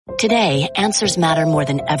Today, answers matter more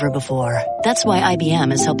than ever before. That's why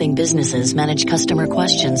IBM is helping businesses manage customer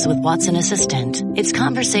questions with Watson Assistant. It's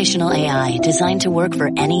conversational AI designed to work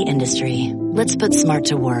for any industry. Let's put smart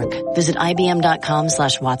to work. Visit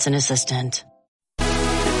IBM.com/Watson Assistant.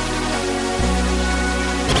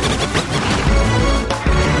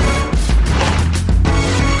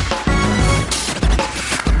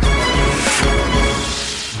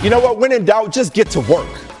 You know what? When in doubt, just get to work.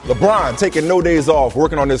 LeBron taking no days off,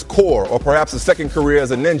 working on his core, or perhaps a second career as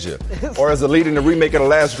a ninja, or as a lead in the remake of The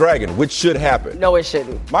Last Dragon, which should happen. No, it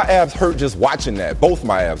shouldn't. My abs hurt just watching that. Both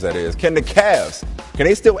my abs, that is. Can the Cavs, can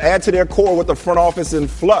they still add to their core with the front office in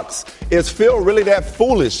flux? Is Phil really that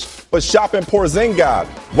foolish for shopping Porzingis?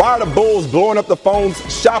 Why are the Bulls blowing up the phones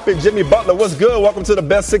shopping Jimmy Butler? What's good? Welcome to the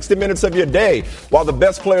best 60 minutes of your day. While the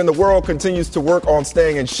best player in the world continues to work on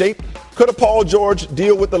staying in shape, could a Paul George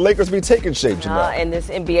deal with the Lakers be taking shape, Jemele? In this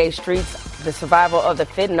NBA streets, the survival of the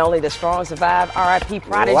fit and only the strong survive. R.I.P.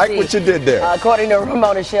 Prodigy. Like what you did there. According to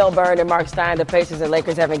Ramona Shelburne and Mark Stein, the Pacers and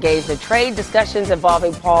Lakers have engaged in trade discussions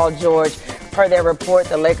involving Paul George. Per their report,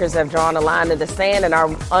 the Lakers have drawn a line in the sand and are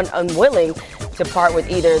unwilling to part with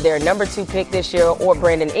either their number 2 pick this year or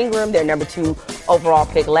Brandon Ingram, their number 2 overall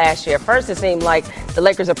pick last year. First, it seemed like the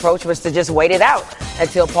Lakers' approach was to just wait it out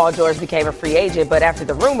until Paul George became a free agent. But after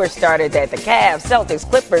the rumors started that the Cavs, Celtics,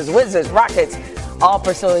 Clippers, Wizards, Rockets, all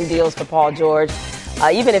pursuing deals for Paul George,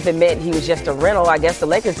 even if it meant he was just a rental, I guess the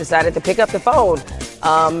Lakers decided to pick up the phone.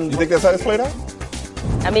 You think that's how it's played out?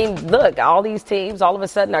 I mean, look, all these teams all of a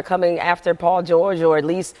sudden are coming after Paul George, or at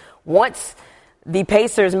least once the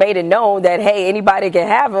Pacers made it known that, hey, anybody can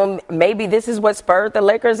have him, maybe this is what spurred the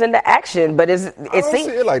Lakers into action. But I don't see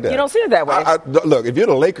it like that. You don't see it that way. Look, if you're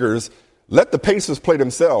the Lakers, let the Pacers play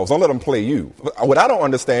themselves. Don't let them play you. What I don't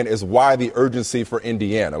understand is why the urgency for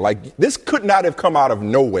Indiana. Like, this could not have come out of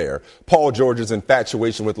nowhere, Paul George's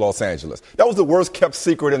infatuation with Los Angeles. That was the worst kept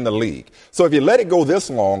secret in the league. So if you let it go this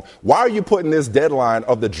long, why are you putting this deadline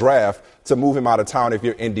of the draft to move him out of town if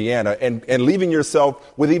you're Indiana and leaving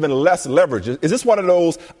yourself with even less leverage? Is this one of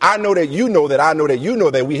those, I know that you know that I know that you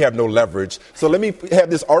know that we have no leverage, so let me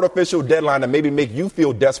have this artificial deadline to maybe make you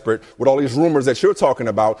feel desperate with all these rumors that you're talking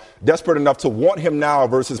about, desperate enough to want him now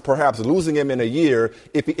versus perhaps losing him in a year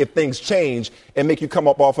if things change and make you come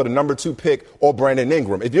up off of the number 2 pick or Brandon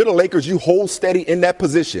Ingram. If you're the Lakers, you hold steady in that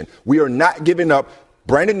position. We are not giving up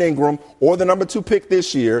Brandon Ingram or the number 2 pick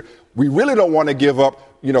this year. We really don't want to give up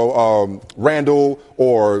Randall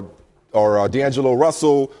or D'Angelo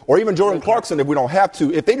Russell or even Jordan Clarkson if we don't have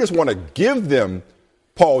to. If they just want to give them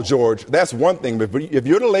Paul George, that's one thing. But if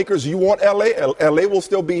you're the Lakers, you want L.A., L.A. will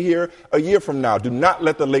still be here a year from now. Do not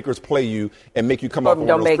let the Lakers play you and make you come up with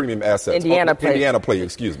one of those premium assets. Indiana play you,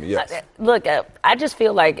 excuse me, yes. Look, I just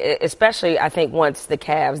feel like, especially I think once the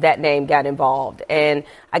Cavs, that name got involved, and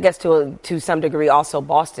I guess to some degree also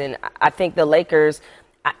Boston, I think the Lakers,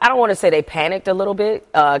 I don't want to say they panicked a little bit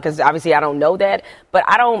because obviously I don't know that, but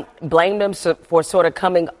I don't blame them for sort of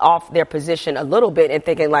coming off their position a little bit and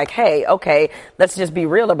thinking like, hey, okay, let's just be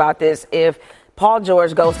real about this. If Paul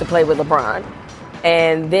George goes to play with LeBron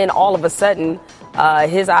and then all of a sudden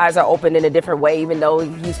his eyes are opened in a different way, even though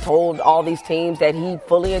he's told all these teams that he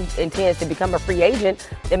fully intends to become a free agent,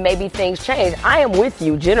 then maybe things change. I am with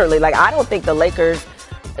you generally. Like, I don't think the Lakers,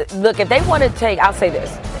 look, if they want to take, I'll say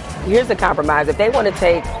this. Here's the compromise. If they want to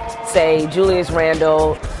take, say, Julius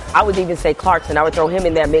Randle, I would even say Clarkson. I would throw him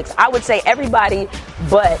in that mix. I would say everybody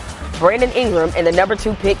but Brandon Ingram and the number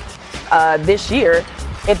 2 pick this year.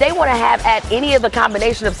 If they want to have at any of the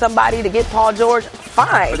combination of somebody to get Paul George,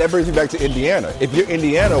 fine. But that brings me back to Indiana. If you're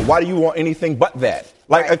Indiana, why do you want anything but that?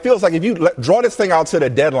 Like, It feels like if you draw this thing out to the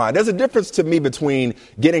deadline, there's a difference to me between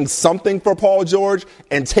getting something for Paul George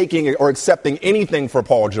and taking or accepting anything for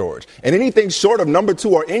Paul George. And anything short of number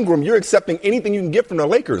 2 or Ingram, you're accepting anything you can get from the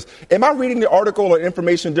Lakers. Am I reading the article or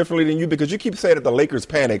information differently than you? Because you keep saying that the Lakers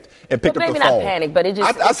panicked and picked up the phone. Maybe not panicked, but it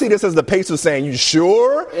just... I see this as the Pacers saying, you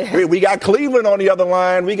sure? We got Cleveland on the other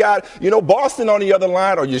line. We got, Boston on the other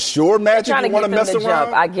line. Are you sure, Magic, you want to mess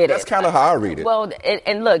around? I get it. That's kind of how I read it. Well,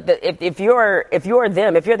 and look, if you're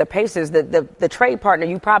them, if you're the Pacers, the trade partner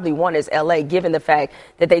you probably want is L.A., given the fact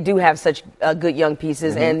that they do have such good young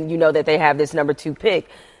pieces and you know that they have this number 2 pick.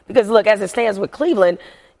 Because, look, as it stands with Cleveland,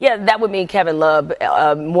 yeah, that would mean Kevin Love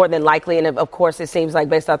more than likely. And, of course, it seems like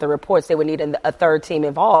based off the reports, they would need a third team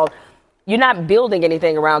involved. You're not building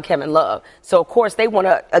anything around Kevin Love. So, of course, they want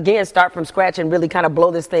to, again, start from scratch and really kind of blow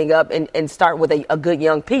this thing up and start with a good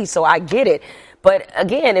young piece. So I get it. But,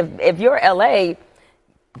 again, if you're L.A.,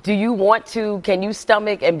 can you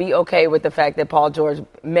stomach and be okay with the fact that Paul George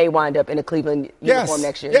may wind up in a Cleveland uniform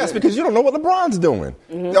next year? Yes, because you don't know what LeBron's doing.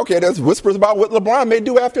 Mm-hmm. Okay, there's whispers about what LeBron may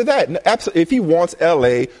do after that. If he wants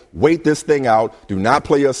L.A., wait this thing out. Do not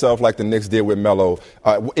play yourself like the Knicks did with Melo.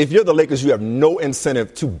 If you're the Lakers, you have no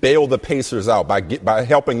incentive to bail the Pacers out by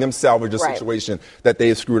helping them salvage a situation that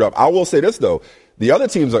they screwed up. I will say this, though. The other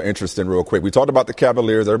teams are interesting real quick. We talked about the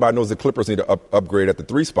Cavaliers. Everybody knows the Clippers need to upgrade at the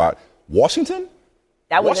 3 spot. Washington?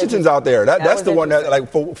 Washington's out there. That's the one that,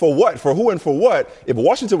 like, for what? For who and for what? If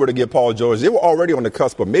Washington were to give Paul George, they were already on the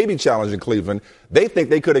cusp of maybe challenging Cleveland. They think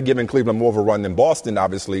they could have given Cleveland more of a run than Boston,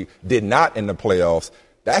 obviously, did not in the playoffs.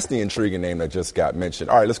 That's the intriguing name that just got mentioned.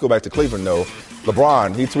 All right, let's go back to Cleveland, though.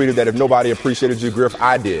 LeBron, he tweeted that if nobody appreciated you, Griff,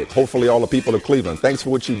 I did. Hopefully all the people of Cleveland. Thanks for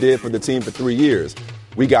what you did for the team for 3 years.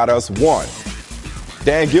 We got us one.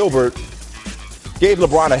 Dan Gilbert gave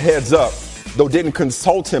LeBron a heads up, though didn't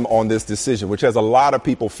consult him on this decision, which has a lot of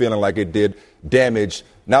people feeling like it did damage,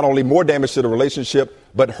 not only more damage to the relationship,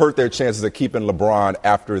 but hurt their chances of keeping LeBron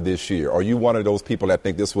after this year. Are you one of those people that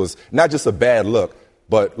think this was not just a bad look,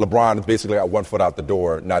 but LeBron has basically got 1 foot out the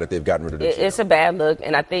door now that they've gotten rid of it? It's a bad look,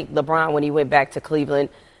 and I think LeBron, when he went back to Cleveland,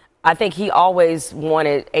 I think he always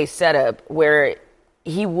wanted a setup where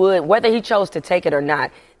he would, whether he chose to take it or not,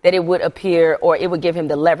 that it would appear or it would give him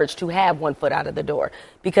the leverage to have 1 foot out of the door.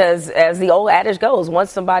 Because as the old adage goes, once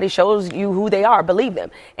somebody shows you who they are, believe them.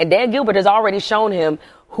 And Dan Gilbert has already shown him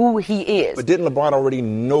who he is. But didn't LeBron already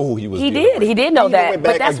know who he was? He did know that. He went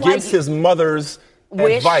back but that's against his mother's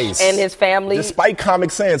advice and his family. Despite Comic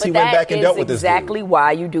Sans, he went back and dealt with this. That's exactly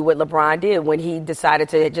why you do what LeBron did when he decided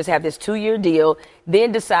to just have this 2-year deal,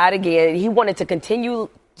 then decide again. He wanted to continue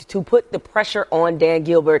to put the pressure on Dan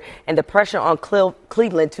Gilbert and the pressure on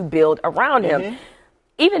Cleveland to build around him. Mm-hmm.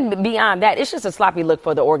 Even beyond that, it's just a sloppy look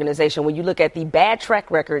for the organization when you look at the bad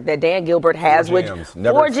track record that Dan Gilbert has with 4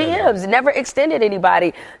 GMs, never extended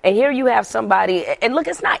anybody. And here you have somebody, and look,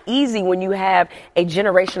 it's not easy when you have a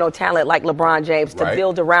generational talent like LeBron James to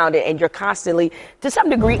build around it, and you're constantly, to some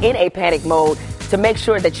degree, in a panic mode to make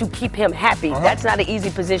sure that you keep him happy. That's not an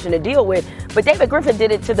easy position to deal with. But David Griffin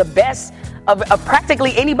did it to the best of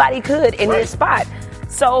practically anybody could in his spot.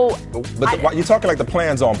 So, but you're talking like the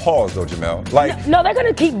plan's on pause, though, Jemele. Like, no, they're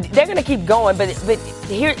gonna keep going. But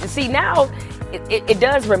here, see, now it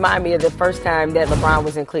does remind me of the first time that LeBron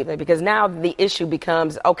was in Cleveland, because now the issue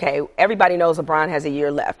becomes, okay, everybody knows LeBron has a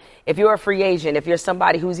year left. If you're a free agent, if you're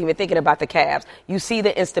somebody who's even thinking about the Cavs, you see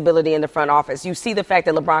the instability in the front office. You see the fact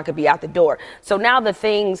that LeBron could be out the door. So now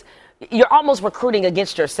you're almost recruiting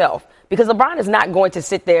against yourself, because LeBron is not going to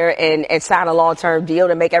sit there and sign a long-term deal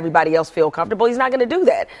to make everybody else feel comfortable. He's not going to do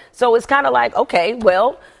that. So it's kind of like, okay,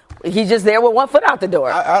 well, he's just there with 1 foot out the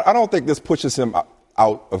door. I don't think this pushes him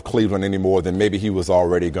out of Cleveland any more than maybe he was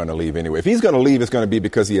already going to leave anyway. If he's going to leave, it's going to be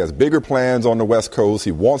because he has bigger plans on the West Coast.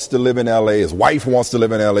 He wants to live in L.A. His wife wants to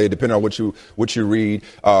live in L.A., depending on what you read.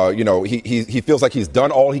 He feels like he's done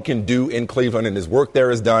all he can do in Cleveland and his work there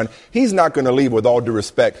is done. He's not going to leave, with all due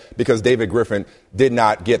respect, because David Griffin did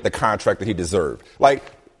not get the contract that he deserved. Like,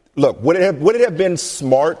 look, would it have been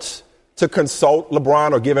smart to consult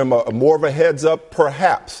LeBron or give him more of a heads up?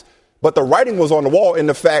 Perhaps. But the writing was on the wall in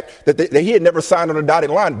the fact that he had never signed on the dotted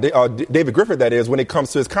line, David Griffin, that is, when it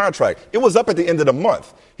comes to his contract. It was up at the end of the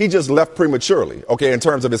month. He just left prematurely, okay, in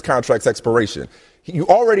terms of his contract's expiration. You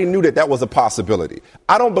already knew that was a possibility.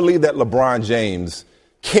 I don't believe that LeBron James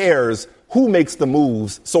cares who makes the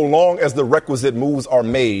moves, so long as the requisite moves are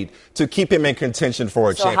made to keep him in contention for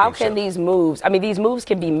a championship. So how can these moves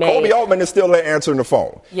can be made? Kobe Altman is still there answering the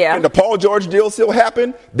phone. Yeah. Can the Paul George deal still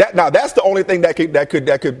happen? That's the only thing that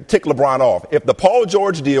could tick LeBron off. If the Paul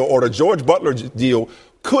George deal or the George Butler deal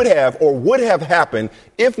could have or would have happened,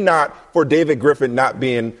 if not for David Griffin not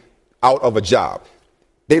being out of a job.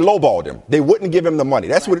 They lowballed him. They wouldn't give him the money.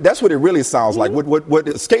 That's what it really sounds like. What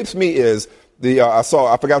escapes me is I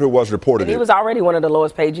forgot who it was reported. He was already one of the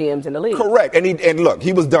lowest paid GMs in the league. Correct. And look,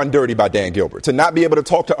 he was done dirty by Dan Gilbert to not be able to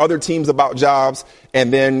talk to other teams about jobs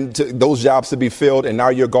and then those jobs to be filled, and now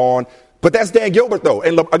you're gone. But that's Dan Gilbert, though.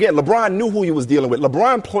 And again, LeBron knew who he was dealing with.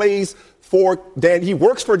 LeBron plays for Dan. He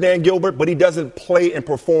works for Dan Gilbert, but he doesn't play and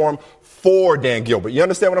perform for Dan Gilbert. You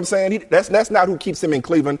understand what I'm saying? That's not who keeps him in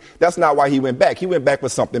Cleveland. That's not why he went back. He went back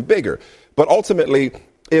with something bigger. But ultimately,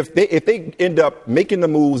 if they end up making the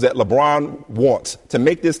moves that LeBron wants to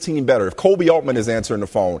make this team better, if Kobe Altman is answering the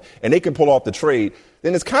phone and they can pull off the trade,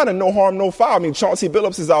 then it's kind of no harm, no foul. I mean, Chauncey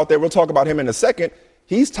Billups is out there. We'll talk about him in a second.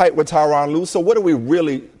 He's tight with Tyronn Lue. So what are we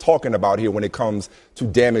really talking about here when it comes to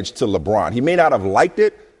damage to LeBron? He may not have liked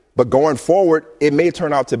it, but going forward, it may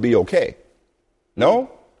turn out to be okay.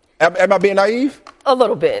 No? Am I being naive? A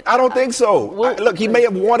little bit. I don't think so. Look, he may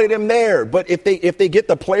have wanted him there, but if they get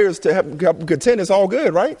the players to help contend, it's all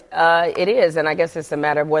good, right? It is, and I guess it's a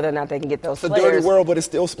matter of whether or not they can get those players. It's a dirty world, but it's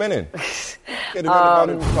still spinning. How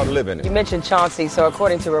to live in it. You mentioned Chauncey, so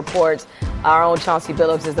according to reports, our own Chauncey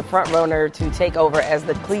Billups is the front runner to take over as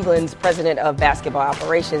the Cleveland's president of basketball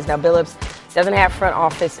operations. Now, Billups doesn't have front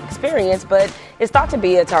office experience, but is thought to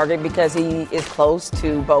be a target because he is close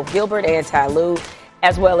to both Gilbert and Ty Lue,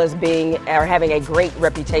 as well as having a great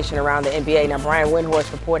reputation around the NBA. Now, Brian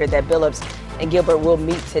Windhorst reported that Billups and Gilbert will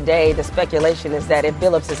meet today. The speculation is that if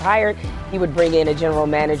Billups is hired, he would bring in a general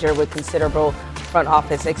manager with considerable front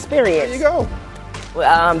office experience. There you go.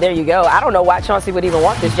 There you go. I don't know why Chauncey would even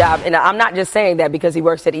want this job. And I'm not just saying that because he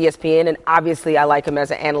works at ESPN, and obviously I like him as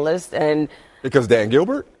an analyst. And because Dan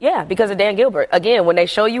Gilbert? Yeah, because of Dan Gilbert. Again, when they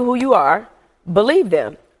show you who you are, believe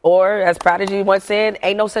them. Or, as Prodigy once said,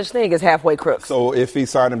 ain't no such thing as halfway crooks. So if he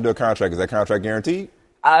signed him to a contract, is that contract guaranteed?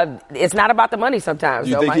 It's not about the money sometimes.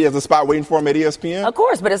 Do you think he has a spot waiting for him at ESPN? Of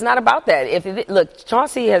course, but it's not about that. Look,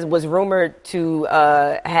 Chauncey was rumored to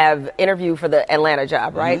have interviewed for the Atlanta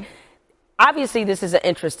job, right? Mm-hmm. Obviously, this is an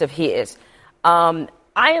interest of his. I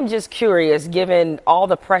am just curious, given all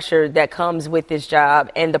the pressure that comes with this job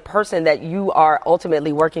and the person that you are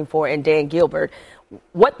ultimately working for in Dan Gilbert,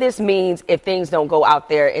 what this means if things don't go out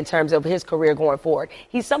there in terms of his career going forward.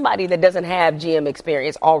 He's somebody that doesn't have GM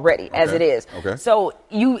experience already, as it is. Okay. So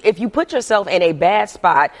if you put yourself in a bad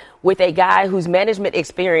spot with a guy whose management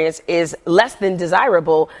experience is less than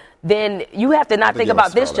desirable, then you have to not think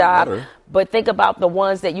about this job, but think about the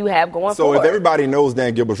ones that you have going forward. So if everybody knows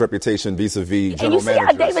Dan Gilbert's reputation vis-a-vis general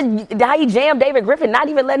managers. How he jammed David Griffin, not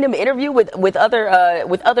even letting him interview with other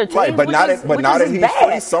teams. Right, but now that he's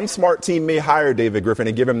bad. free, some smart team may hire David Griffin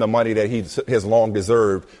and give him the money that he has long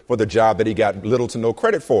deserved for the job that he got little to no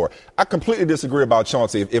credit for. I completely disagree about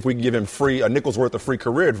Chauncey if we can give him a nickel's worth of free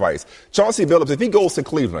career advice. Chauncey Billups, if he goes to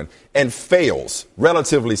Cleveland and fails,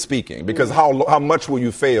 relatively speaking, because how much will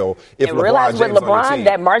you fail if and LeBron realize James with on your LeBron, team?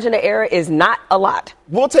 that margin of error is not a lot.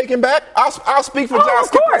 We'll take him back. I'll speak for John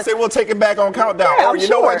Skipper and say we'll take him back on Countdown. Yeah, or you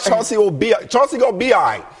know what? Chauncey gonna be all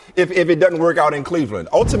right if it doesn't work out in Cleveland.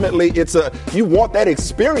 Ultimately, you want that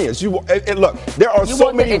experience. Look, there are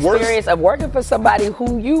so many worse. You want the experience of working for somebody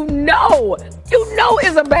who you know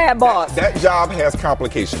is a bad boss. That job has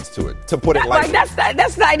complications to it, to put it lightly.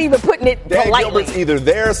 That's not even putting it Dan politely. Gilbert's either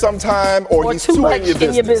there sometime or he's too much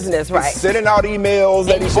in your business. Right? He's sending out emails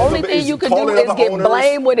that and he the shouldn't only thing you can calling do is other get owners.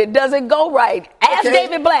 blamed when it doesn't go right. Ask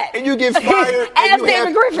David Blatt. And you get fired. Ask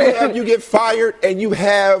David Griffin. You get fired and you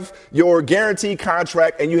have your guaranteed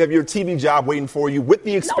contract and you have your TV job waiting for you with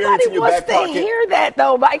the experience in your back pocket. Nobody wants to hear that,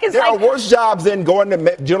 though, Mike. There are worse jobs than going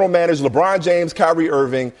to general manage LeBron James, Kyrie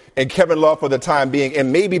Irving, and Kevin Love for the time being,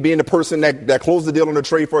 and maybe being the person that closed the deal on the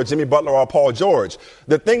trade for Jimmy Butler or Paul George.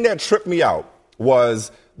 The thing that tripped me out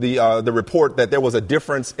was the report that there was a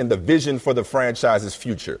difference in the vision for the franchise's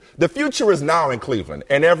future. The future is now in Cleveland,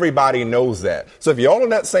 and everybody knows that. So if you're all on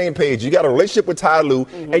that same page, you got a relationship with Ty Lue,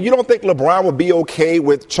 and you don't think LeBron would be okay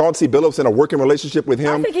with Chauncey Billups in a working relationship with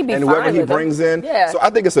him and whoever he brings in? Yeah. So I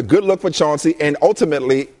think it's a good look for Chauncey, and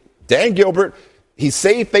ultimately, Dan Gilbert, he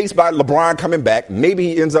saved face by LeBron coming back.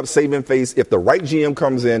 Maybe he ends up saving face if the right GM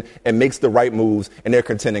comes in and makes the right moves and they're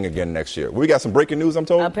contending again next year. We got some breaking news, I'm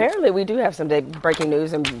told? Apparently, we do have some breaking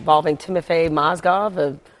news involving Timofey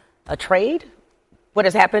Mozgov, a trade. What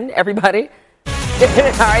has happened, everybody? All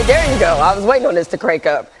right, there you go. I was waiting on this to crank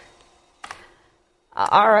up.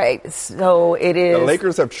 All right, so it is. The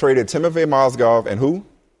Lakers have traded Timofey Mozgov and who?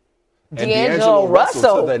 D'Angelo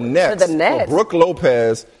Russell to the Nets. For Brook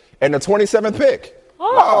Lopez and the 27th pick.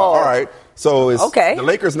 Oh. Wow. All right. So okay. The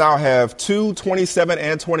Lakers now have 2, 27,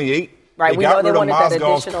 and 28. Right. They got rid of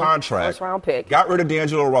Mozgov's contract. First round pick. Got rid of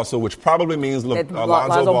D'Angelo Russell, which probably means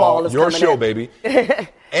Lonzo Ball Ball. Your show, baby.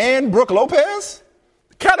 And Brook Lopez?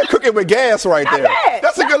 Kind of cooking with gas right Not there. Bad.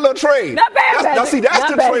 That's a good little trade. Not bad. That's the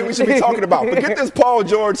trade we should be talking about. Forget this Paul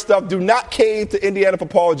George stuff. Do not cave to Indiana for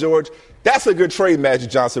Paul George. That's a good trade,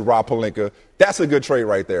 Magic Johnson, Rob Pelinka. That's a good trade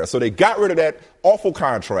right there. So they got rid of that awful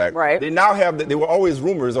contract. Right. They now have, there were always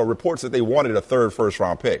rumors or reports that they wanted a third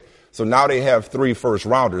first-round pick. So now they have 3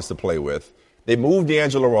 first-rounders to play with. They moved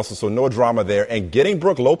D'Angelo Russell, so no drama there. And getting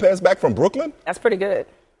Brook Lopez back from Brooklyn? That's pretty good.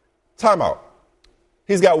 Timeout.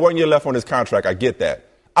 He's got 1 year left on his contract. I get that.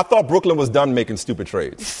 I thought Brooklyn was done making stupid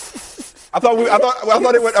trades. I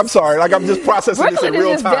thought it went. I'm sorry. Like, I'm just processing this in Brooklyn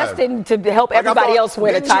real is time. just destined to help everybody else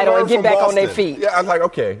win a title and get back on their feet. Yeah, I was like,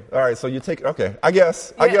 okay, all right. So you take, okay. I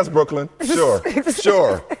guess Brooklyn. Sure.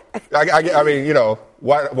 I mean, you know,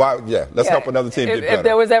 why? Yeah, let's help another team get better. If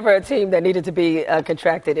there was ever a team that needed to be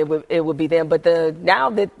contracted, it would be them. But now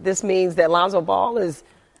that this means that Lonzo Ball is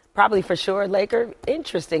probably for sure a Laker,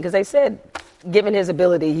 interesting, because they said, given his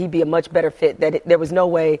ability, he'd be a much better fit. That there was no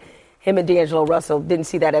way him and D'Angelo Russell didn't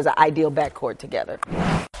see that as an ideal backcourt together.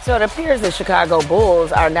 So it appears the Chicago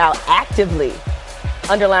Bulls are now actively,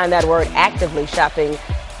 underline that word, actively shopping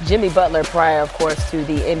Jimmy Butler prior, of course, to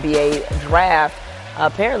the NBA draft.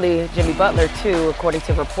 Apparently, Jimmy Butler, too, according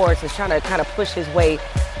to reports, is trying to kind of push his way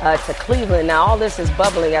to Cleveland. Now, all this is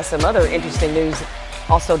bubbling as some other interesting news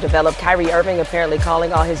also developed. Kyrie Irving apparently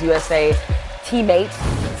calling all his USA teammates,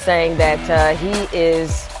 saying that he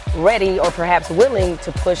is ready or perhaps willing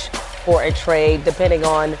to push for a trade, depending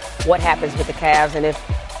on what happens with the Cavs and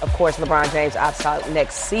if, of course, LeBron James opts out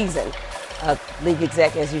next season. League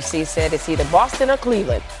exec, as you see, said it's either Boston or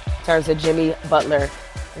Cleveland. In terms of Jimmy Butler,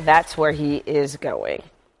 that's where he is going.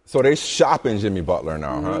 So they're shopping Jimmy Butler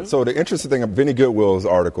now, huh? So the interesting thing, Vinny Goodwill's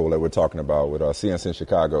article that we're talking about with CNC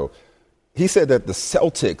Chicago, he said that the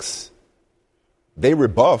Celtics, they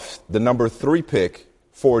rebuffed the number 3 pick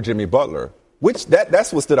for Jimmy Butler, which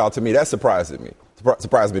that's what stood out to me. That surprised me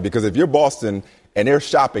because if you're Boston and they're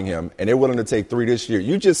shopping him and they're willing to take 3 this year,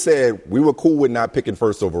 you just said we were cool with not picking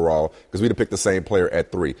first overall because we'd have picked the same player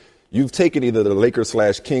at 3. You've taken either the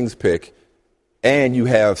Lakers/Kings pick and you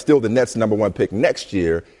have still the Nets number 1 pick next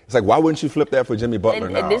year. It's like, why wouldn't you flip that for Jimmy Butler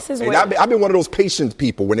now? And this is I've been one of those patient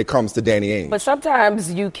people when it comes to Danny Ainge. But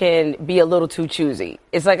sometimes you can be a little too choosy.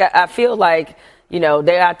 It's like I feel like, you know,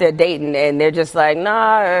 they're out there dating and they're just like,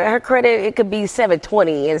 nah, her credit, it could be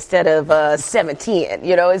 720 instead of 710.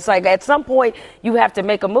 You know, it's like at some point you have to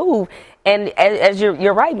make a move. And as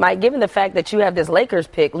you're right, Mike, given the fact that you have this Lakers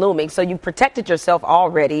pick looming, so you protected yourself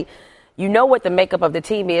already. You know what the makeup of the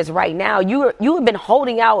team is right now. You have been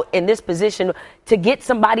holding out in this position to get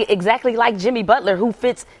somebody exactly like Jimmy Butler who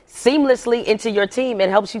fits seamlessly into your team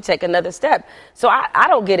and helps you take another step. So I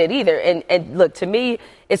don't get it either. And look, to me,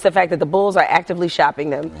 it's the fact that the Bulls are actively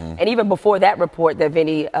shopping them. Mm-hmm. And even before that report that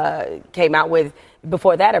Vinny came out with,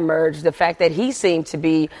 before that emerged, the fact that he seemed to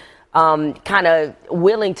be kind of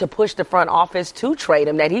willing to push the front office to trade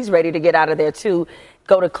him, that he's ready to get out of there too.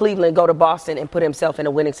 Go to Cleveland, go to Boston, and put himself in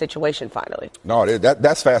a winning situation finally. No,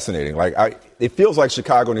 that's fascinating. It feels like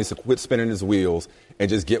Chicago needs to quit spinning his wheels and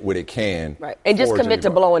just get what it can. Right, and just commit to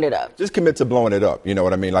blowing it up. Just commit to blowing it up. You know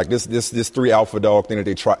what I mean? Like this 3 alpha dog thing that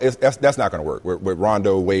they try, that's not going to work. With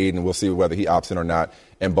Rondo, Wade, and we'll see whether he opts in or not,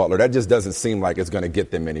 and Butler, that just doesn't seem like it's going to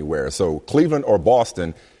get them anywhere. So Cleveland or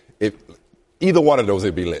Boston, either one of those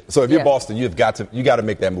would be lit. So if you're Boston, you got to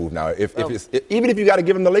make that move now. Even if you got to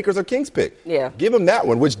give them the Lakers or Kings pick, give them that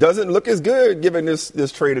one, which doesn't look as good given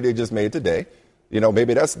this trade that they just made today. You know,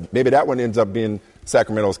 maybe that one ends up being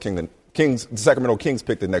Sacramento Kings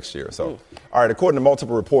pick the next year. So, all right, according to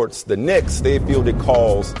multiple reports, the Knicks, they fielded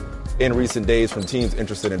calls in recent days from teams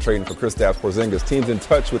interested in trading for Kristaps Porzingis. Teams in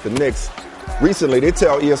touch with the Knicks recently, they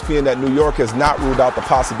tell ESPN that New York has not ruled out the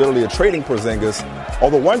possibility of trading Porzingis,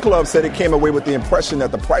 although one club said it came away with the impression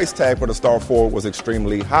that the price tag for the star forward was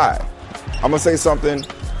extremely high. I'm going to say something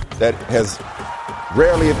that has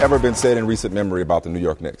rarely, if ever, been said in recent memory about the New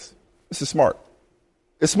York Knicks. This is smart.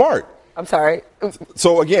 It's smart. I'm sorry.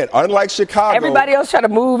 So, again, unlike Chicago. Everybody else try to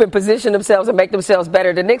move and position themselves and make themselves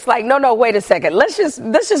better. The Knicks like, no, wait a second. Let's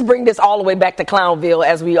just bring this all the way back to Clownville,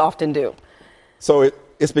 as we often do. So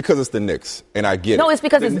it's because it's the Knicks, and I get it. No, it's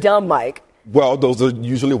because it's dumb, Mike. Well, those are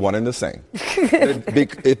usually one and the same.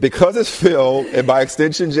 Because it's Phil, and by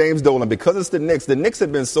extension, James Dolan, because it's the Knicks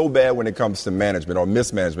have been so bad when it comes to management, or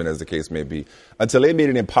mismanagement as the case may be, until they made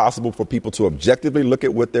it impossible for people to objectively look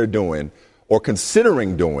at what they're doing or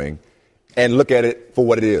considering doing and look at it for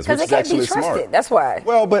what it is, which is actually smart. Because they can't be trusted, that's why.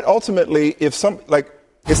 Well, but ultimately, it's not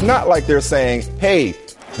like they're saying, hey,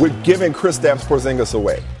 we're giving Kristaps Porzingis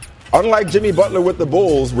away. Unlike Jimmy Butler with the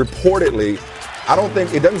Bulls, reportedly,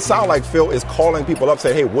 it doesn't sound like Phil is calling people up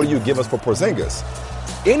saying, hey, what do you give us for Porzingis?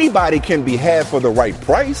 Anybody can be had for the right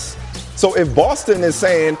price. So if Boston is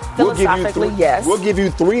saying, we'll give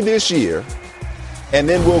you 3 this year, and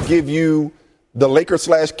then we'll give you the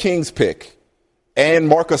Lakers/Kings pick and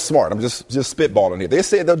Marcus Smart. I'm just spitballing here. They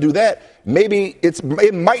say they'll do that. Maybe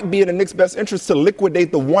it might be in the Knicks' best interest to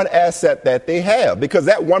liquidate the one asset that they have, because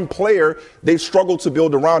that one player, they struggle to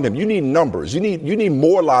build around him. You need numbers. You need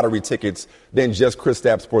more lottery tickets than just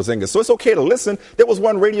Kristaps Porzingis. So it's okay to listen. There was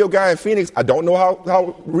one radio guy in Phoenix. I don't know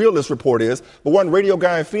how real this report is, but one radio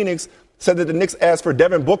guy in Phoenix said that the Knicks asked for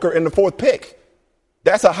Devin Booker in the 4th pick.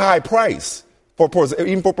 That's a high price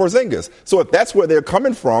even for Porzingis. So if that's where they're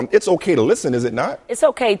coming from, it's okay to listen, is it not? It's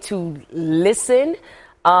okay to listen,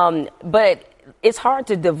 but it's hard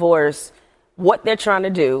to divorce what they're trying to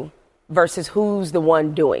do versus who's the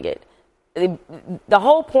one doing it. The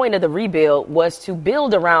whole point of the rebuild was to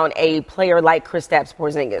build around a player like Kristaps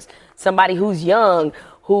Porzingis, somebody who's young,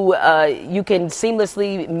 who you can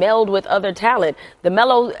seamlessly meld with other talent. We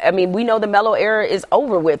know the Melo era is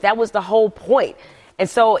over with. That was the whole point. And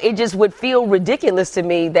so it just would feel ridiculous to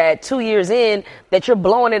me that 2 years in, that you're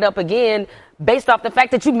blowing it up again based off the fact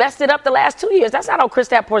that you messed it up the last 2 years. That's not on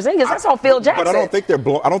Kristaps Porzingis. That's on Phil Jackson. But I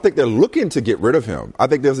don't think they're looking to get rid of him. I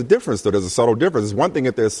think there's a difference, though. There's a subtle difference. It's one thing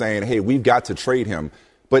if they're saying, hey, we've got to trade him.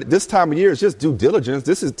 But this time of year is just due diligence.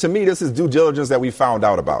 This is due diligence that we found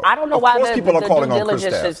out about. I don't know why the due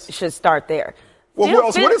diligence should start there. Well, who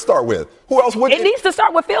else would it start with? Who else would it? It needs to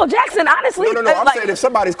start with Phil Jackson, honestly. No. I'm saying if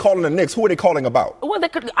somebody's calling the Knicks, who are they calling about? Well,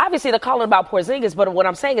 obviously they're calling about Porzingis, but what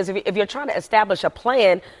I'm saying is if you're trying to establish a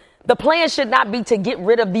plan, the plan should not be to get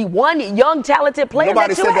rid of the one young, talented player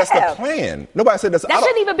Nobody that you said have. that's the plan. Nobody said that's. That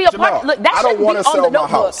shouldn't even be a part. Look, that shouldn't be on the notebook. I don't want to sell my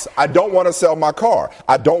house. I don't want to sell my car.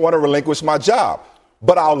 I don't want to relinquish my job.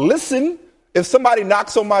 But I'll listen if somebody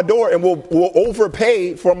knocks on my door and will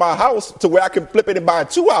overpay for my house to where I can flip it and buy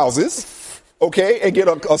 2 houses. Okay, and get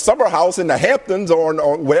a summer house in the Hamptons or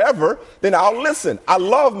wherever, then I'll listen. I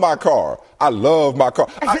love my car.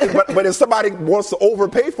 But if somebody wants to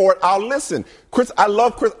overpay for it, I'll listen. I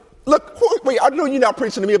love Chris. Look, wait, I know you're not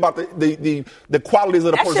preaching to me about the qualities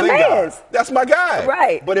of the Porzingis guy. That's my guy.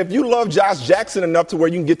 Right. But if you love Josh Jackson enough to where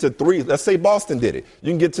you can get to 3, let's say Boston did it.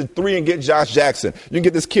 You can get to 3 and get Josh Jackson. You can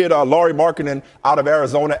get this kid, Lauri Markkanen, out of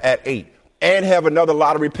Arizona at 8 and have another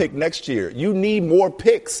lottery pick next year. You need more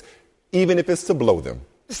picks. Even if it's to blow them.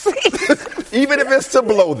 Even if it's to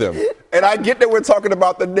blow them. And I get that we're talking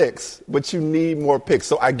about the Knicks, but you need more picks.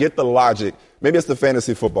 So I get the logic. Maybe it's the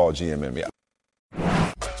fantasy football GM in me.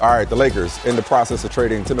 All right, the Lakers in the process of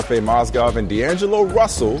trading Timofey Mozgov and D'Angelo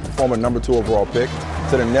Russell, former number 2 overall pick,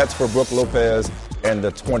 to the Nets for Brook Lopez and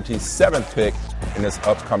the 27th pick in this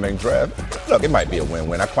upcoming draft. Look, it might be a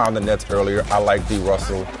win-win. I clowned the Nets earlier. I like D.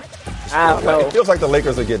 Russell. I don't know. It feels like the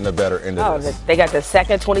Lakers are getting the better end of this. They got the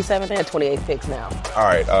 2nd, 27th, and 28th picks now. All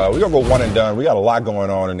right, we're going to go one and done. We got a lot going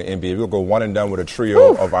on in the NBA. We're going to go one and done with a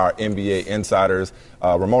trio of our NBA insiders.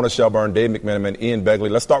 Ramona Shelburne, Dave McMenamin, Ian Begley.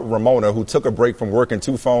 Let's start with Ramona, who took a break from working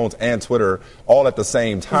 2 phones and Twitter all at the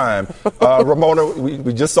same time. Ramona,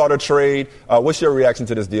 we just saw the trade. What's your reaction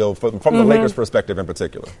to this deal from the Lakers' perspective in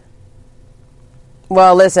particular?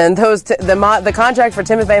 Well, listen, the contract for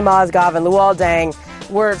Timofey Mozgov and Luol Deng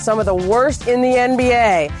were some of the worst in the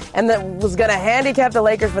NBA, and that was going to handicap the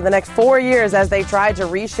Lakers for the next 4 years as they tried to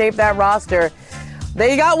reshape that roster.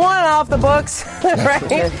 They got one off the books,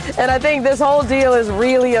 right? And I think this whole deal is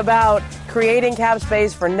really about creating cap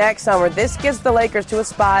space for next summer. This gets the Lakers to a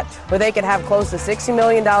spot where they could have close to $60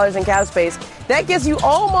 million in cap space. That gives you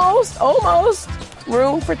almost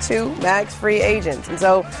room for 2 max free agents. And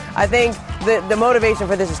so I think the motivation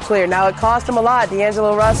for this is clear. Now, it cost him a lot.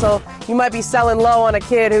 D'Angelo Russell, you might be selling low on a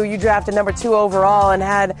kid who you drafted number 2 overall and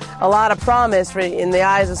had a lot of promise in the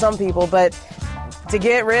eyes of some people, but to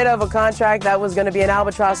get rid of a contract that was going to be an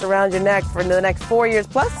albatross around your neck for the next 4 years,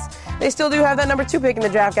 plus they still do have that number 2 pick in the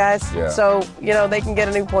draft, guys. Yeah. So, they can get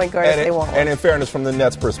a new point guard if they want one. And in fairness, from the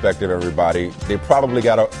Nets' perspective, everybody, they definitely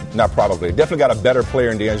got a better player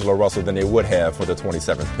in D'Angelo Russell than they would have for the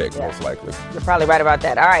 27th pick, most likely. You're probably right about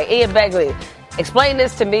that. All right, Ian Begley, explain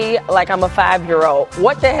this to me like I'm a 5-year-old.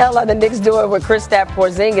 What the hell are the Knicks doing with Kristaps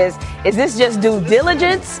Porzingis? Is this just due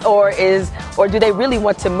diligence, or do they really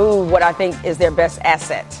want to move what I think is their best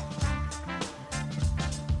asset?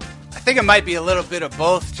 I think it might be a little bit of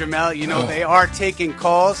both, Jemele. They are taking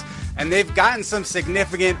calls, and they've gotten some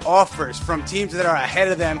significant offers from teams that are ahead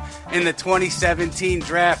of them in the 2017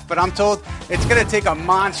 draft. But I'm told it's going to take a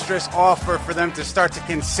monstrous offer for them to start to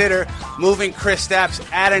consider moving Kristaps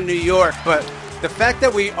out of New York. But the fact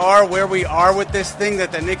that we are where we are with this thing,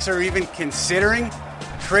 that the Knicks are even considering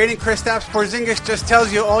trading Kristaps Porzingis, just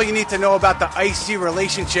tells you all you need to know about the icy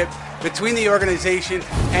relationship between the organization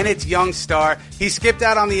and its young star. He skipped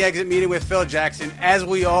out on the exit meeting with Phil Jackson, as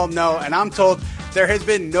we all know, and I'm told there has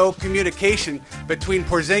been no communication between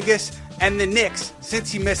Porzingis and the Knicks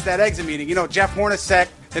since he missed that exit meeting. Jeff Hornacek,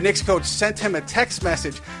 the Knicks coach, sent him a text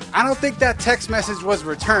message. I don't think that text message was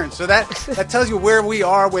returned. So that tells you where we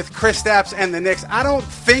are with Kristaps and the Knicks. I don't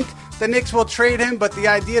think the Knicks will trade him, but the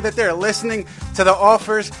idea that they're listening to the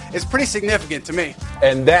offers is pretty significant to me.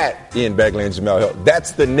 And that, Ian Begley and Jemele Hill,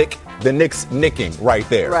 that's the Knick the Knicks nicking right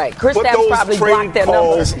there. Right. Chris Put Kristaps those probably trade blocked their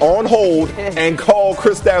calls number. on hold and call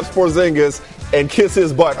Kristaps Porzingis and kiss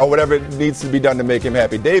his butt or whatever needs to be done to make him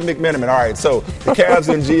happy. Dave McMenamin, all right, so the Cavs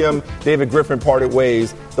and GM David Griffin parted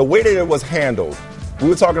ways. The way that it was handled, we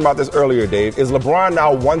were talking about this earlier, Dave. Is LeBron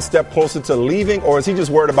now one step closer to leaving, or is he just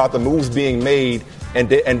worried about the moves being made and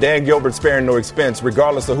Dan Gilbert sparing no expense,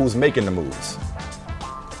 regardless of who's making the moves?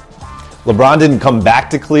 LeBron didn't come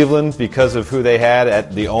back to Cleveland because of who they had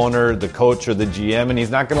at the owner, the coach, or the GM, and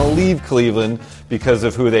he's not going to leave Cleveland because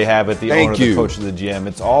of who they have at the owner, the coach, or the GM.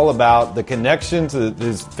 It's all about the connection to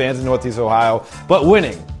his fans in Northeast Ohio, but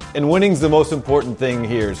winning. And winning's the most important thing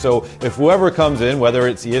here. So if whoever comes in, whether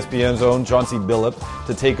it's ESPN's own Chauncey Billups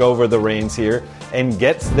to take over the reins here and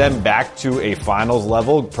gets them back to a finals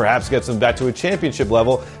level, perhaps gets them back to a championship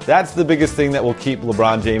level, that's the biggest thing that will keep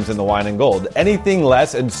LeBron James in the wine and gold. Anything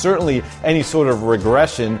less, and certainly any sort of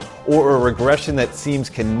regression or a regression that seems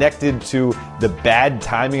connected to the bad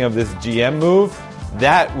timing of this GM move,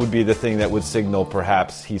 that would be the thing that would signal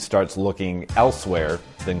perhaps he starts looking elsewhere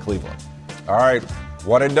than Cleveland. All right.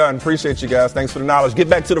 One and done. Appreciate you guys. Thanks for the knowledge. Get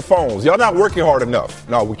back to the phones. Y'all not working hard enough.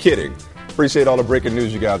 No, we're kidding. Appreciate all the breaking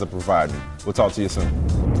news you guys are providing. We'll talk to you soon.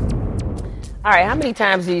 All right, how many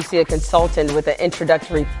times do you see a consultant with an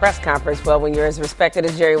introductory press conference? Well, when you're as respected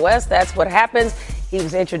as Jerry West, that's what happens. He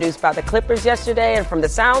was introduced by the Clippers yesterday, and from the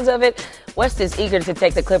sounds of it, West is eager to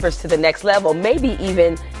take the Clippers to the next level, maybe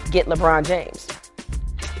even get LeBron James.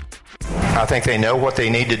 I think they know what they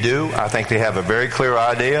need to do. I think they have a very clear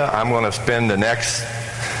idea. I'm going to spend the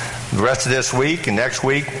rest of this week and next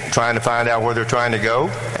week trying to find out where they're trying to go.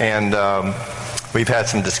 And we've had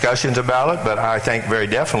some discussions about it, but I think very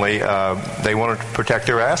definitely they want to protect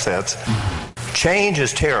their assets. Change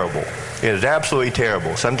is terrible. It is absolutely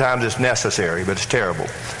terrible. Sometimes it's necessary, but it's terrible.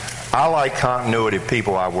 I like continuity of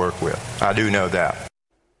people I work with. I do know that.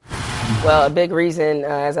 Well, a big reason,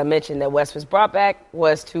 as I mentioned, that West was brought back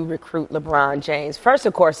was to recruit LeBron James. First,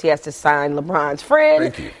 of course, he has to sign LeBron's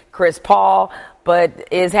friend, Chris Paul. But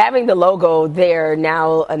is having the logo there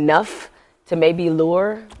now enough to maybe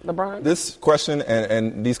lure LeBron? This question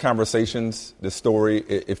and these conversations, this story,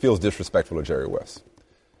 it feels disrespectful to Jerry West.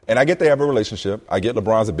 And I get they have a relationship. I get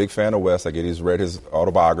LeBron's a big fan of West. I get he's read his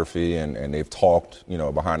autobiography and they've talked,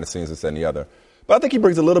 behind the scenes, this and the other. But I think he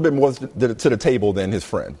brings a little bit more to the table than his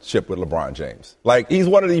friendship with LeBron James. Like, he's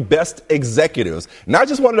one of the best executives, not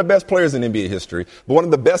just one of the best players in NBA history, but one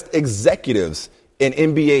of the best executives in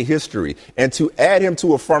NBA history. And to add him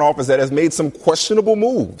to a front office that has made some questionable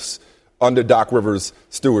moves under Doc Rivers'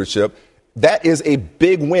 stewardship, that is a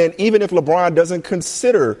big win, even if LeBron doesn't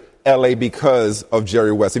consider L.A. because of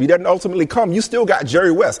Jerry West. If he doesn't ultimately come, you still got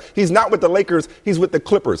Jerry West. He's not with the Lakers. He's with the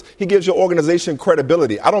Clippers. He gives your organization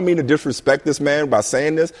credibility. I don't mean to disrespect this man by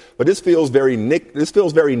saying this, but this feels very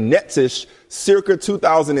Nets-ish, circa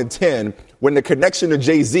 2010, when the connection to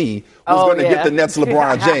Jay-Z was going to get the Nets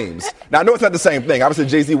LeBron James. Now, I know it's not the same thing. Obviously,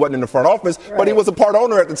 Jay-Z wasn't in the front office, but he was a part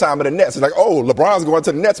owner at the time of the Nets. It's like, LeBron's going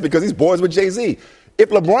to the Nets because he's boys with Jay-Z. If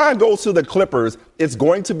LeBron goes to the Clippers, it's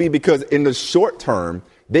going to be because in the short term,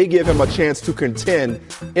 they give him a chance to contend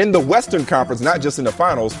in the Western Conference, not just in the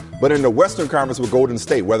finals, but in the Western Conference with Golden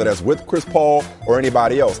State, whether that's with Chris Paul or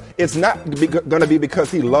anybody else. It's not going to be because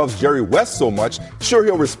he loves Jerry West so much. Sure,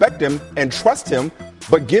 he'll respect him and trust him,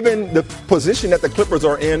 but given the position that the Clippers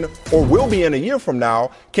are in or will be in a year from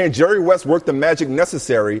now, can Jerry West work the magic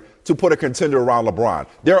necessary to put a contender around LeBron?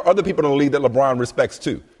 There are other people in the league that LeBron respects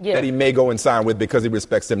too, that he may go and sign with because he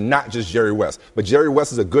respects them, not just Jerry West. But Jerry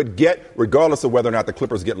West is a good get, regardless of whether or not the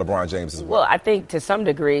Clippers get LeBron James as well. Well, I think to some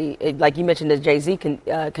degree, like you mentioned the Jay-Z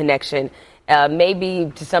connection,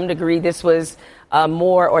 maybe to some degree this was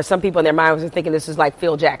more, or some people in their minds were thinking this was like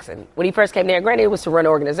Phil Jackson. When he first came there, granted, it was to run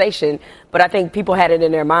an organization, but I think people had it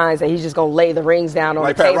in their minds that he's just going to lay the rings down on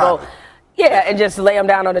the table. Yeah, and just lay them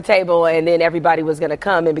down on the table, and then everybody was going to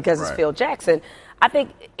come, and because it's Phil Jackson. I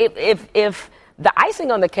think if the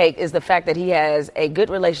icing on the cake is the fact that he has a good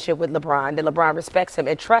relationship with LeBron, that LeBron respects him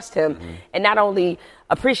and trusts him, and not only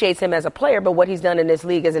appreciates him as a player, but what he's done in this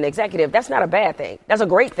league as an executive, that's not a bad thing. That's a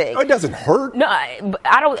great thing. It doesn't hurt. No,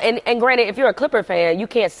 I don't. And granted, if you're a Clipper fan, you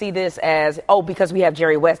can't see this as, because we have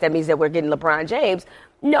Jerry West, that means that we're getting LeBron James.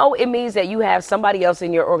 No, it means that you have somebody else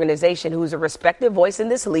in your organization who's a respected voice in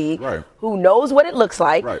this league, who knows what it looks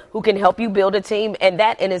like, who can help you build a team, and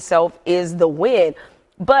that in itself is the win.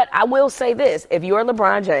 But I will say this, if you're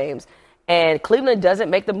LeBron James and Cleveland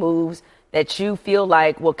doesn't make the moves that you feel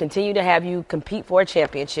like will continue to have you compete for a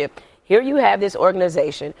championship, here you have this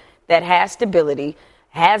organization that has stability,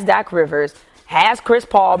 has Doc Rivers, has Chris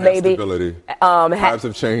Paul, maybe. Stability. Times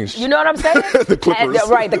have changed. You know what I'm saying? The Clippers.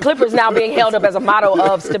 Right. The Clippers now being held up as a model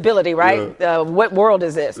of stability, right? Yeah. What world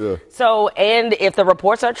is this? Yeah. So, and if the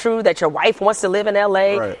reports are true that your wife wants to live in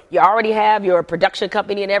L.A., right. you already have your production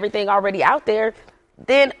company and everything already out there,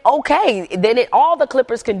 then okay. Then all the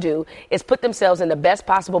Clippers can do is put themselves in the best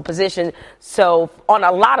possible position. So on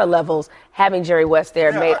a lot of levels, having Jerry West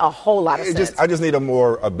there made a whole lot of sense. I just need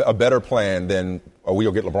a better plan than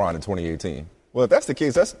we'll get LeBron in 2018. Well, if that's the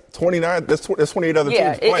case, that's 29. There's 28 other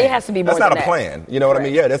teams playing. It has to be more than than that. That's not a plan. You know what I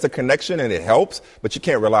mean? Yeah, that's a connection and it helps, but you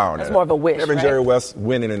can't rely on that. That's more of a wish, Having Jerry West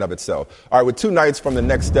win in and of itself. All right, with 2 nights from the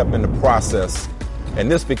next step in the process, and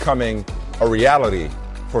this becoming a reality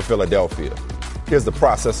for Philadelphia. Here's the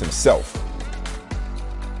process himself.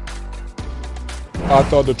 I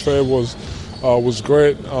thought the trade was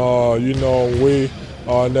great.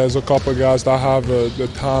 There's a couple of guys that have the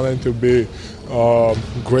talent to be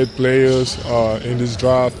great players in this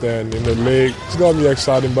draft and in the league. It's gonna be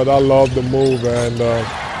exciting, but I love the move, and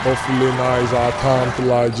hopefully now is our time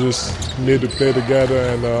to just need to play together.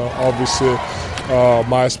 And obviously,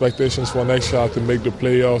 my expectations for next year are to make the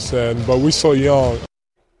playoffs. But we're so young.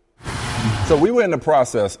 So we were in the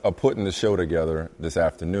process of putting the show together this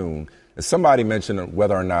afternoon. And somebody mentioned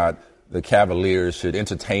whether or not the Cavaliers should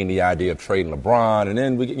entertain the idea of trading LeBron. And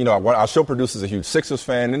then, our show producer is a huge Sixers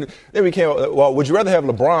fan. And then we came, well, would you rather have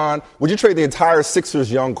LeBron? Would you trade the entire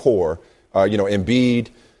Sixers young core, Embiid,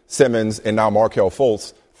 Simmons, and now Markelle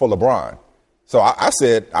Fultz for LeBron? So I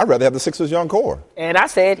said, I'd rather have the Sixers young core. And I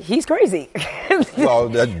said, he's crazy. Well,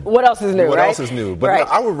 what else is new, What right? else is new? But right.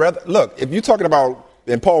 I would rather, look, if you're talking about,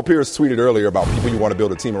 and Paul Pierce tweeted earlier about people you want to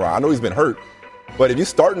build a team around. I know he's been hurt, but if you're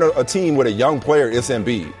starting a team with a young player, it's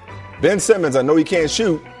Embiid. Ben Simmons, I know he can't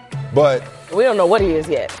shoot, but we don't know what he is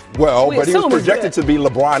yet. Well, but he was projected to be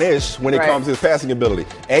LeBron-ish when it comes to his passing ability.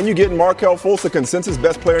 And you're getting Markelle Fultz, the consensus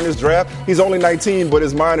best player in this draft. He's only 19, but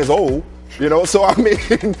his mind is old. So I mean,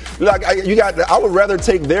 I would rather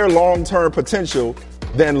take their long-term potential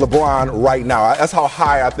than LeBron right now. That's how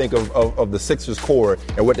high I think of the Sixers core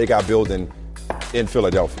and what they got building in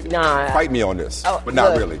Philadelphia. Nah. Fight me on this, but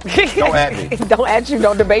not really. Don't at me. Don't at you.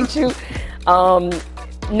 Don't debate you.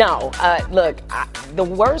 No. The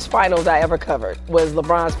worst finals I ever covered was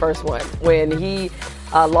LeBron's first one. When he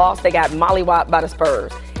lost, they got mollywopped by the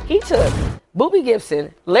Spurs. He took Boobie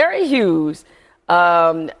Gibson, Larry Hughes,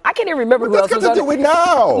 I can't even remember who else was on it.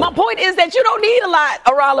 Now. My point is that you don't need a lot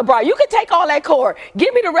around LeBron. You can take all that core.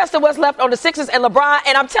 Give me the rest of what's left on the Sixers and LeBron,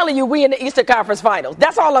 and I'm telling you, we in the Eastern Conference Finals.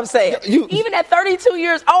 That's all I'm saying. Even at 32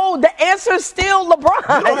 years old, the answer's still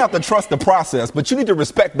LeBron. You don't have to trust the process, but you need to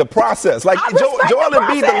respect the process. Like Joel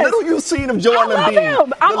Embiid, the little you've seen of Joel Embiid,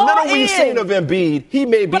 the little we've seen of Embiid, he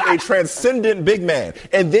may be a transcendent big man.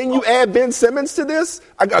 And then you add Ben Simmons to this.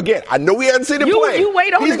 Again, I know we hadn't seen him play. You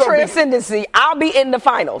wait on the transcendency. I'll be in the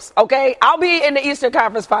finals, okay? I'll be in the Eastern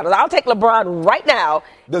Conference Finals. I'll take LeBron right now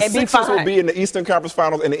the and Sixers be fine. will be in the Eastern Conference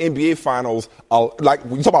Finals and the NBA Finals. Like,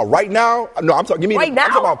 you talk about right now? No, I'm talking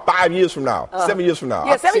about 5 years from now, 7 years from now.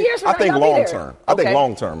 Yeah, 7 years from now. I think long term. I think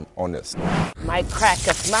long term on this. Might crack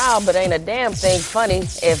a smile, but ain't a damn thing funny.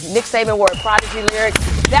 If Nick Saban wore a Prodigy lyric,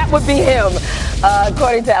 that would be him.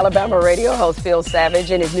 According to Alabama radio host Phil Savage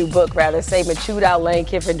in his new book, Saban chewed out Lane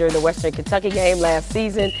Kiffin during the Western Kentucky game last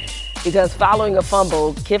season because following a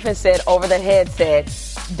fumble, Kiffin said over the headset,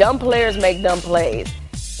 "Dumb players make dumb plays."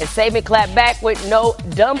 And Saban clapped back with, "No,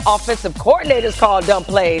 dumb offensive coordinators call dumb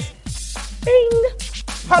plays." Bing.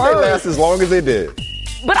 How they last as long as they did?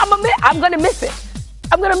 But I'm going to miss it.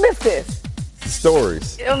 I'm going to miss this.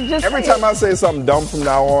 Stories. Every time I say something dumb from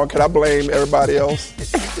now on, can I blame everybody else?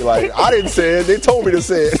 Like, I didn't say it. They told me to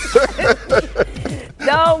say it.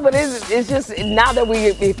 No, but it's just, now that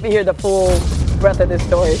we hear the full breadth of this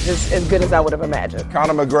story, it's just as good as I would have imagined.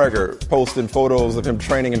 Conor McGregor posting photos of him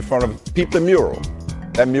training in front of Peep the Mural.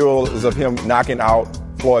 That mural is of him knocking out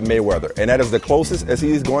Floyd Mayweather. And that is the closest as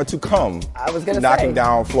he's going to come to knocking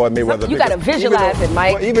down Floyd Mayweather. You got to visualize it,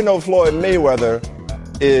 Mike. Well, even though Floyd Mayweather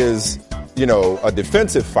is, a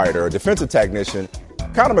defensive fighter, a defensive technician,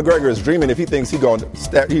 Conor McGregor is dreaming if he thinks he's going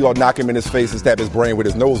to knock him in his face and stab his brain with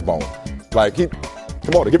his nose bone. Like, come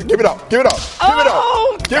on, give it up. Give it up. Come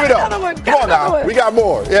on now. We got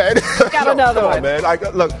more. Yeah. Got another one. Come on, man.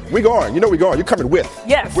 Like, look, we're going. We're going. You're coming with.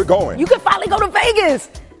 Yes. We're going. You can finally go to Vegas.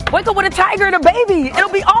 Wake up with a tiger and a baby. It'll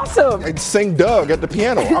be awesome. And sing Doug at the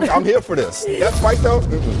piano. I'm here for this. That fight, though,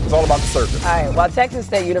 it's all about the circus. All right. While Texas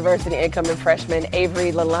State University incoming freshman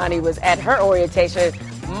Avery Lalani was at her orientation,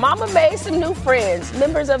 Mama made some new friends,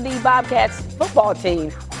 members of the Bobcats football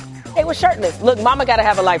team. They were shirtless. Look, Mama got to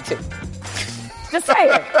have a life, too. Just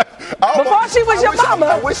saying. I Before she was your mama.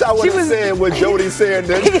 I wish I would have said what Jody said.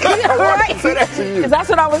 Then. I wanted to say that to you. Because that's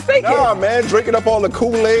what I was thinking. Nah, man, drinking up all the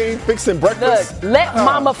Kool-Aid, fixing breakfast. Look, let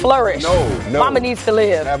mama flourish. No. Mama needs to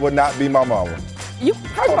live. That would not be my mama.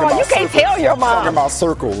 First of all, you can't tell your mom. Talking about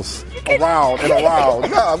circles around and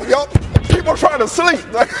around. Nah, yo, people trying to sleep.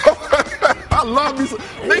 I love these.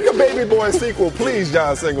 Make a Baby Boy sequel, please,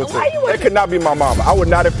 John Singleton. That could not be my mama. I would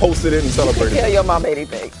not have posted it and celebrated it. Tell your mom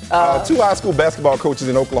anything. 2 high school basketball coaches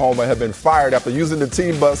in Oklahoma have been fired after using the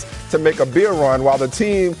team bus to make a beer run while the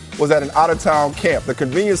team was at an out-of-town camp. The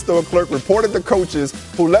convenience store clerk reported the coaches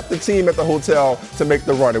who left the team at the hotel to make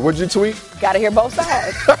the run. And would you tweet? Got to hear both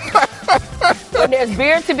sides. When there's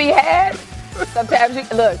beer to be had, sometimes you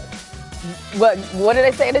look. What do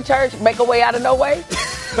they say in the church? Make a way out of no way.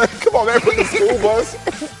 Come on, man. Put the school bus.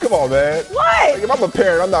 Come on, man. What? Like, if I'm a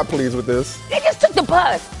parent, I'm not pleased with this. They just took the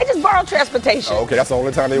bus. They just borrowed transportation. Oh, okay, that's the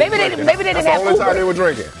only time they were drinking. Maybe they didn't have Uber. That's the only time they were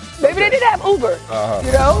drinking. Maybe they didn't have Uber.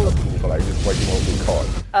 You know? Like, just like you won't be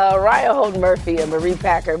caught. Ryan Holton Murphy and Marie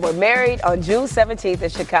Packer were married on June 17th in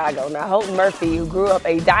Chicago. Now, Holton Murphy, who grew up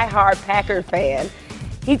a diehard Packer fan,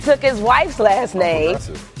 he took his wife's last name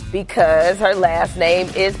because her last name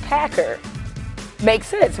is Packer. Makes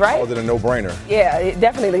sense, right? Was it a no-brainer? Yeah, it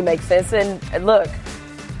definitely makes sense. And look,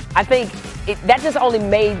 I think that just only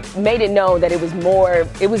made it known that it was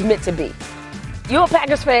meant to be. You're a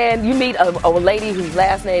Packers fan, you meet a lady whose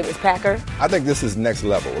last name is Packer. I think this is next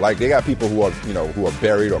level. Like, they got people who are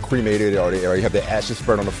buried or cremated, or they have their ashes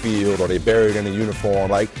spread on the field, or they buried in a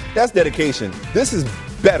uniform. Like, that's dedication. This is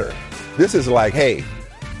better. This is like, hey,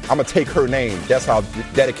 I'm going to take her name. That's how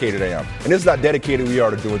dedicated I am. And this is how dedicated we are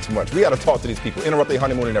to doing too much. We got to talk to these people, interrupt their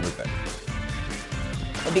honeymoon and everything.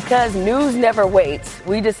 Because news never waits,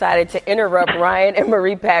 we decided to interrupt Ryan and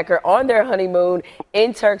Marie Packer on their honeymoon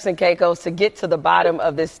in Turks and Caicos to get to the bottom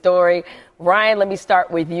of this story. Ryan, let me start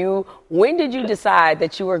with you. When did you decide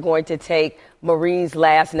that you were going to take Marie's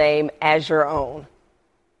last name as your own?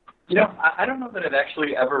 I don't know that it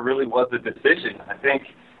actually ever really was a decision. I think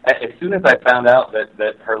as soon as I found out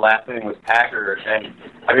that her last name was Packer, and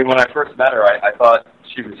I mean, when I first met her, I thought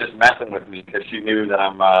she was just messing with me because she knew that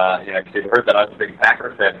she'd heard that I was a big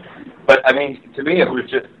Packer fan. But I mean, to me, it was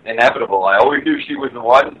just inevitable. I always knew she was the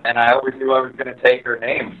one, and I always knew I was going to take her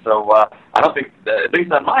name. So I don't think, at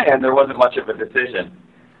least on my end, there wasn't much of a decision.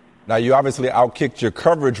 Now, you obviously outkicked your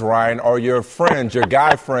coverage, Ryan. Are your friends, your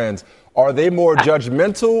guy friends, are they more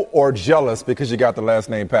judgmental or jealous because you got the last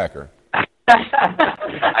name Packer?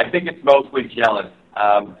 I think it's mostly jealous.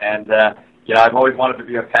 I've always wanted to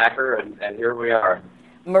be a Packer, and here we are.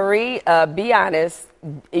 Marie, be honest.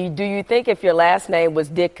 Do you think if your last name was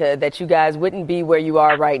Ditka that you guys wouldn't be where you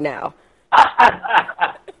are right now?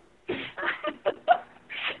 That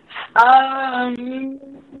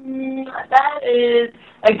is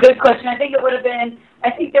a good question. I think there would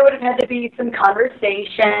have had to be some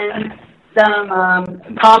conversation, some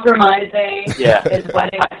compromising. Yeah. His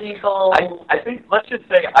wedding people. I think, let's just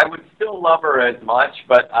say, I would still love her as much,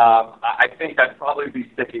 but I think I'd probably be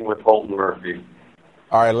sticking with Holton Murphy.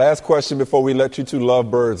 All right, last question before we let you two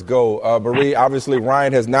lovebirds go. Marie, obviously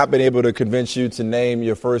Ryan has not been able to convince you to name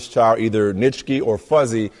your first child either Nitschke or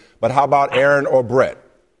Fuzzy, but how about Aaron or Brett?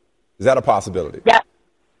 Is that a possibility? Yeah.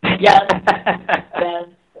 Yes. Yes.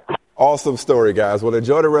 Awesome story, guys. Well,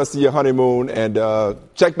 enjoy the rest of your honeymoon, and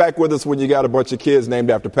check back with us when you got a bunch of kids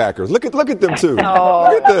named after Packers. Look at them, too. Oh,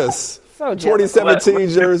 look at this. So 2017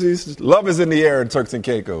 jerseys. Love is in the air in Turks and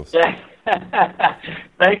Caicos. Yeah.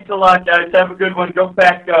 Thanks a lot, guys. Have a good one. Go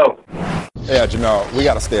Pack, go. Yeah, Jamel, we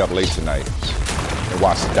got to stay up late tonight and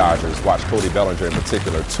watch the Dodgers, watch Cody Bellinger in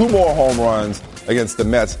particular. 2 more home runs against the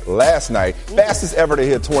Mets last night. Fastest ever to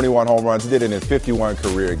hit 21 home runs. He did it in 51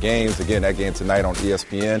 career games. Again, that game tonight on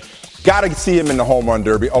ESPN. Got to see him in the home run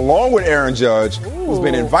derby, along with Aaron Judge, who's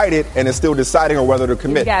been invited and is still deciding on whether to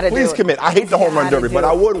commit. Please commit. I hate the home run derby, but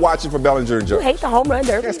I would watch it for Bellinger and Judge. You hate the home run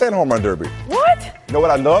derby? I can't stand home run derby. What? You know what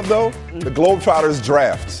I love, though? The Globetrotters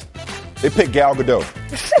drafts. They pick Gal Gadot.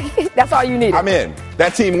 That's all you need. I'm in.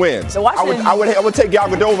 That team wins. So I would take Gal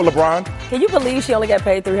Gadot over LeBron. Can you believe she only got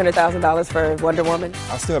paid $300,000 for Wonder Woman?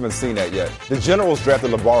 I still haven't seen that yet. The Generals drafted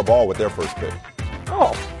LeVar Ball with their first pick.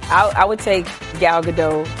 Oh, I would take Gal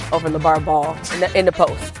Gadot over LeVar Ball in the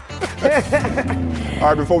post. All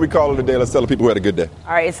right, before we call it a day, let's tell the people who had a good day.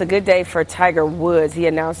 All right, it's a good day for Tiger Woods. He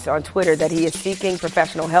announced on Twitter that he is seeking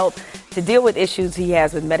professional help to deal with issues he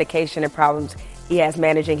has with medication and problems he has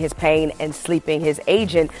managing his pain and sleeping. His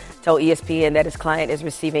agent told ESPN that his client is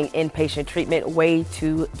receiving inpatient treatment way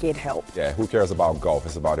to get help. Yeah, who cares about golf?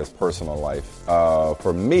 It's about his personal life.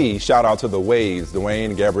 For me, shout out to the Waves,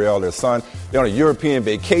 Dwayne, Gabrielle, their son. They're on a European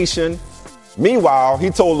vacation. Meanwhile, he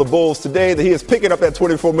told the Bulls today that he is picking up that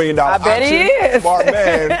 $24 million option. I bet he is. Smart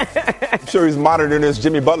man. I'm sure he's monitoring this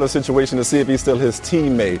Jimmy Butler situation to see if he's still his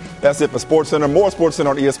teammate. That's it for SportsCenter. More SportsCenter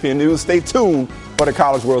on ESPN News. Stay tuned for the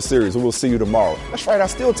College World Series. We'll see you tomorrow. That's right. I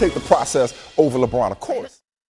still take the process over LeBron, of course.